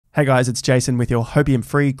Hey guys, it's Jason with your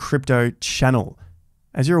Hopium-free crypto channel.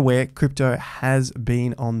 As you're aware, crypto has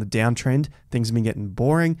been on the downtrend. Things have been getting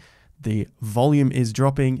boring. The volume is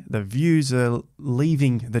dropping. The views are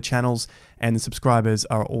leaving the channels and the subscribers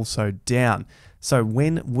are also down. So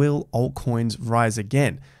when will altcoins rise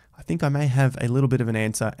again? I think I may have a little bit of an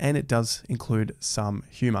answer, and it does include some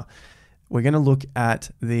humor. We're going to look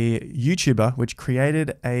at the YouTuber which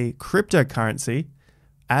created a cryptocurrency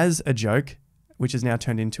as a joke, which has now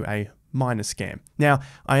turned into a minor scam. Now,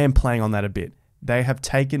 I am playing on that a bit. They have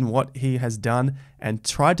taken what he has done and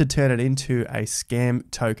tried to turn it into a scam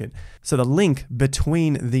token. So the link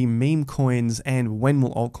between the meme coins and when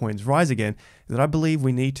will altcoins rise again is that I believe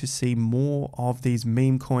we need to see more of these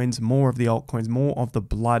meme coins, more of the altcoins, more of the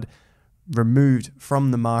blood removed from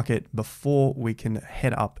the market before we can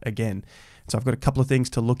head up again. So I've got a couple of things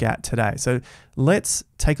to look at today. So let's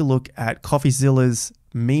take a look at CoffeeZilla's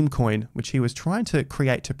meme coin, which he was trying to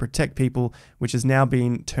create to protect people, which has now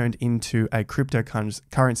been turned into a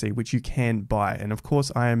cryptocurrency, which you can buy. And of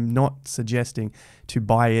course, I am not suggesting to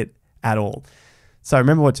buy it at all. So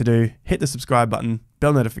remember what to do. Hit the subscribe button,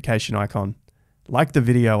 bell notification icon, like the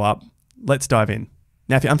video up. Let's dive in.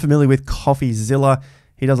 Now, if you're unfamiliar with CoffeeZilla,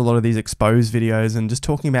 he does a lot of these exposed videos and just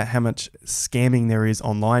talking about how much scamming there is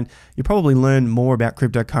online. You probably learn more about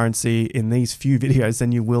cryptocurrency in these few videos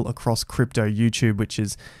than you will across crypto YouTube, which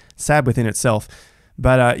is sad within itself.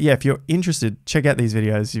 But yeah, if you're interested, check out these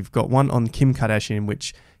videos. You've got one on Kim Kardashian,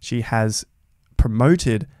 which she has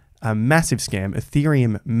promoted a massive scam,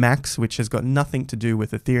 Ethereum Max, which has got nothing to do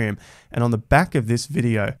with Ethereum. And on the back of this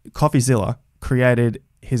video, CoffeeZilla created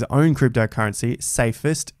his own cryptocurrency,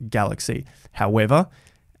 Safest Galaxy. However,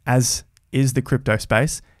 as is the crypto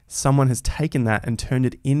space, someone has taken that and turned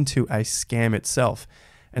it into a scam itself.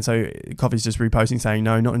 And so Coffee's just reposting saying,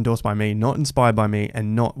 no, not endorsed by me, not inspired by me,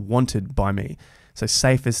 and not wanted by me. So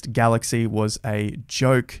Safest Galaxy was a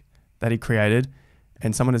joke that he created,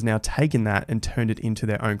 and someone has now taken that and turned it into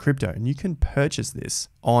their own crypto. And you can purchase this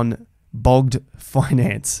on Bogged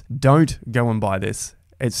Finance. Don't go and buy this.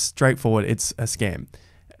 It's straightforward. It's a scam.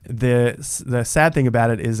 The sad thing about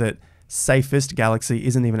it is that Safest Galaxy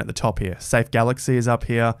isn't even at the top here. Safe Galaxy is up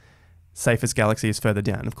here. Safest Galaxy is further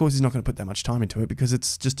down. Of course, he's not going to put that much time into it because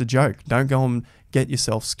it's just a joke. Don't go and get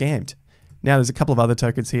yourself scammed. Now, there's a couple of other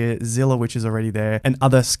tokens here, Zilla, which is already there, and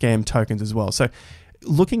other scam tokens as well. So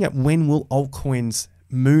looking at when will altcoins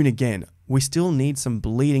moon again, we still need some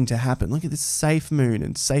bleeding to happen. Look at this Safe Moon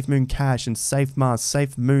and Safe Moon Cash and Safe Mars,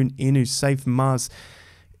 Safe Moon Inu, Safe Mars.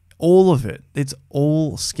 All of it. It's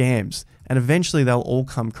all scams. And eventually they'll all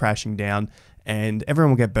come crashing down and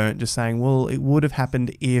everyone will get burnt just saying, well, it would have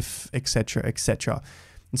happened if, etc., etc.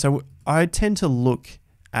 And so I tend to look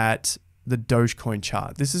at the Dogecoin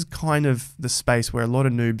chart. This is kind of the space where a lot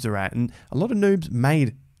of noobs are at. And a lot of noobs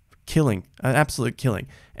made killing, an absolute killing.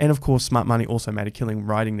 And of course, smart money also made a killing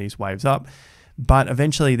riding these waves up. But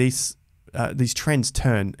eventually these trends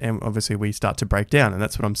turn and obviously we start to break down, and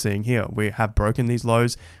that's what I'm seeing here. We have broken these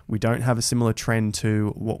lows. We don't have a similar trend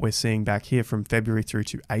to what we're seeing back here from February through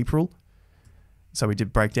to April. So we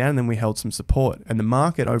did break down and then we held some support, and the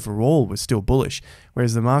market overall was still bullish,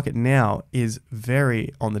 whereas the market now is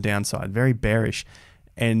very on the downside, very bearish.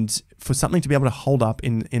 And for something to be able to hold up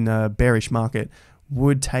in a bearish market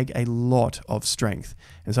would take a lot of strength.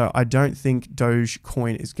 And so I don't think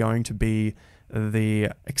Dogecoin is going to be the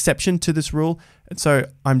exception to this rule. And so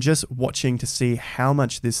I'm just watching to see how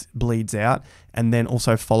much this bleeds out, and then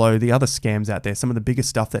also follow the other scams out there, some of the biggest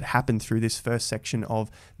stuff that happened through this first section of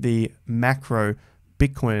the macro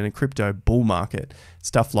Bitcoin and crypto bull market.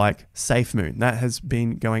 Stuff like SafeMoon, that has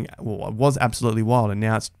been going, well, it was absolutely wild, and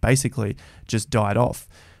now it's basically just died off.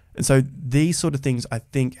 And so these sort of things I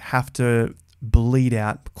think have to bleed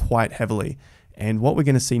out quite heavily. And what we're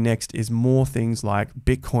going to see next is more things like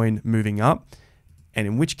Bitcoin moving up, and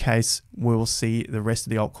in which case we'll see the rest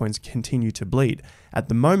of the altcoins continue to bleed. At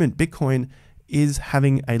the moment, Bitcoin is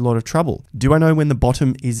having a lot of trouble. Do I know when the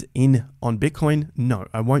bottom is in on Bitcoin? No,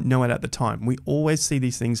 I won't know it at the time. We always see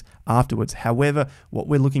these things afterwards. However, what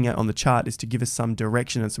we're looking at on the chart is to give us some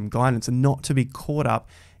direction and some guidance, and not to be caught up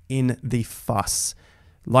in the fuss.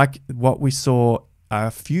 Like what we saw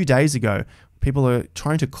a few days ago, people are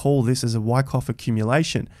trying to call this as a Wyckoff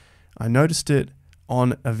accumulation. I noticed it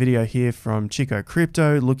on a video here from Chico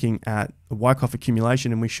Crypto looking at a Wyckoff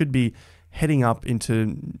accumulation, and we should be heading up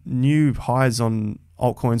into new highs on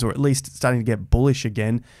altcoins, or at least starting to get bullish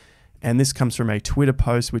again. And this comes from a Twitter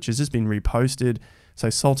post, which has just been reposted. So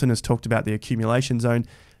Sultan has talked about the accumulation zone.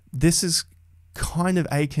 This is kind of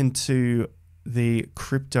akin to the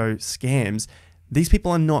crypto scams. These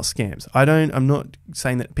people are not scams. I'm not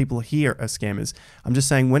saying that people here are scammers. I'm just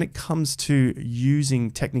saying when it comes to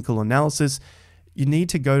using technical analysis, you need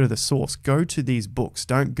to go to the source. Go to these books.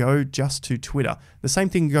 Don't go just to Twitter. The same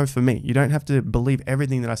thing can go for me. You don't have to believe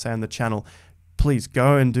everything that I say on the channel. Please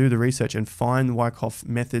go and do the research and find Wyckoff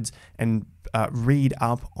methods and read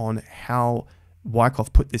up on how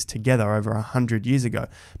Wyckoff put this together over 100 years ago.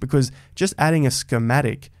 Because just adding a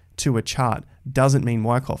schematic to a chart doesn't mean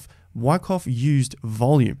Wyckoff. Wyckoff used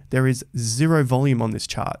volume. There is zero volume on this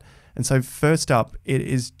chart. And so first up, it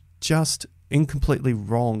is just incompletely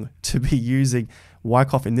wrong to be using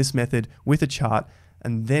Wyckoff in this method with a chart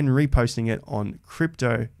and then reposting it on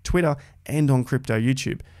crypto Twitter and on crypto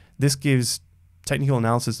YouTube. This gives technical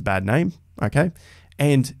analysis a bad name, okay?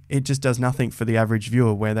 And it just does nothing for the average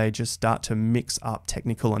viewer where they just start to mix up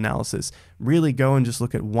technical analysis. Really go and just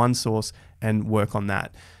look at one source and work on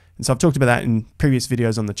that. And so I've talked about that in previous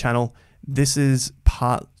videos on the channel. This is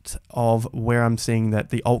part of where I'm seeing that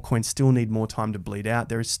the altcoins still need more time to bleed out.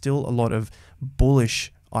 There is still a lot of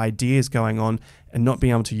bullish ideas going on and not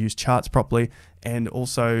being able to use charts properly. And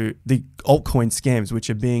also the altcoin scams,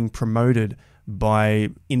 which are being promoted by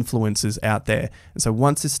influencers out there. And so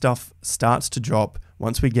once this stuff starts to drop,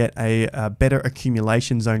 once we get a better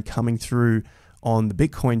accumulation zone coming through on the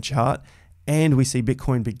Bitcoin chart, and we see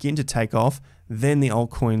Bitcoin begin to take off, then the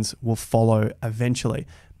altcoins will follow eventually.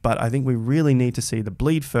 But I think we really need to see the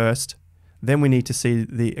bleed first, then we need to see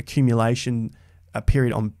the accumulation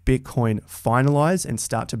period on Bitcoin finalize and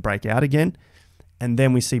start to break out again. And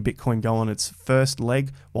then we see Bitcoin go on its first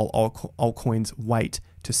leg while altcoins wait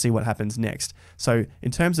to see what happens next. So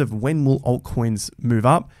in terms of when will altcoins move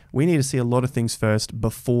up, we need to see a lot of things first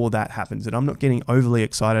before that happens. And I'm not getting overly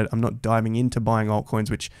excited. I'm not diving into buying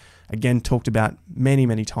altcoins, which again, talked about many,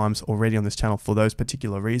 many times already on this channel for those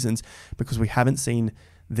particular reasons, because we haven't seen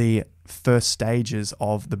the first stages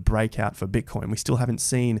of the breakout for Bitcoin. We still haven't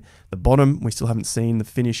seen the bottom. We still haven't seen the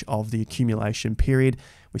finish of the accumulation period.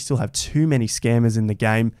 We still have too many scammers in the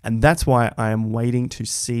game. And that's why I am waiting to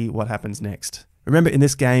see what happens next. Remember, in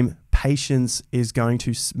this game, patience is going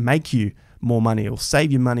to make you more money. It will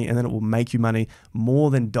save you money, and then it will make you money more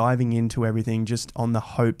than diving into everything just on the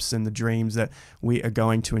hopes and the dreams that we are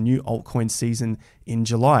going to a new altcoin season in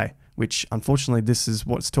July, which unfortunately this is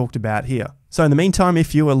what's talked about here. So in the meantime,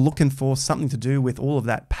 if you are looking for something to do with all of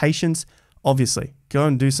that patience, obviously go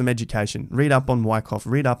and do some education. Read up on Wyckoff,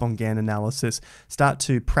 read up on Gann analysis, start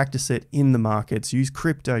to practice it in the markets. Use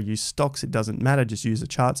crypto, use stocks, it doesn't matter. Just use the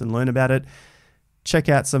charts and learn about it. Check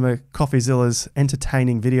out some of CoffeeZilla's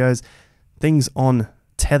entertaining videos. Things on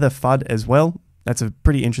Tether FUD as well. That's a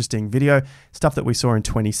pretty interesting video. Stuff that we saw in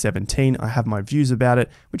 2017. I have my views about it,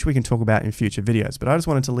 which we can talk about in future videos. But I just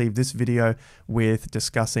wanted to leave this video with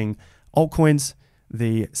discussing altcoins,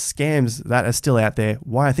 the scams that are still out there,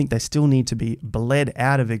 why I think they still need to be bled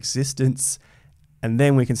out of existence, and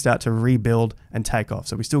then we can start to rebuild and take off.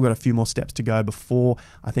 So we still got a few more steps to go before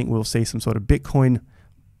I think we'll see some sort of Bitcoin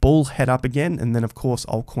bull head up again, and then of course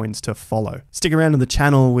altcoins to follow. Stick around on the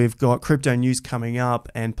channel. We've got crypto news coming up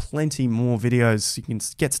and plenty more videos. You can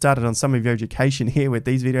get started on some of your education here with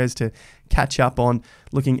these videos to catch up on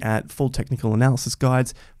looking at full technical analysis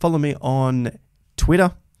guides. Follow me on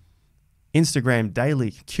Twitter, Instagram, daily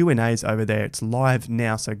Q&As over there. It's live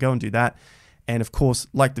now, so go and do that. And of course,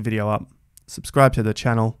 like the video up, subscribe to the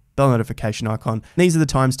channel, bell notification icon. These are the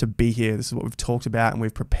times to be here. This is what we've talked about and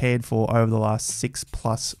we've prepared for over the last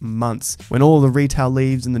 6+ months. When all the retail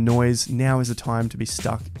leaves and the noise, now is the time to be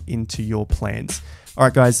stuck into your plans. All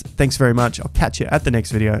right, guys, thanks very much. I'll catch you at the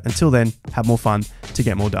next video. Until then, have more fun to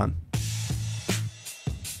get more done.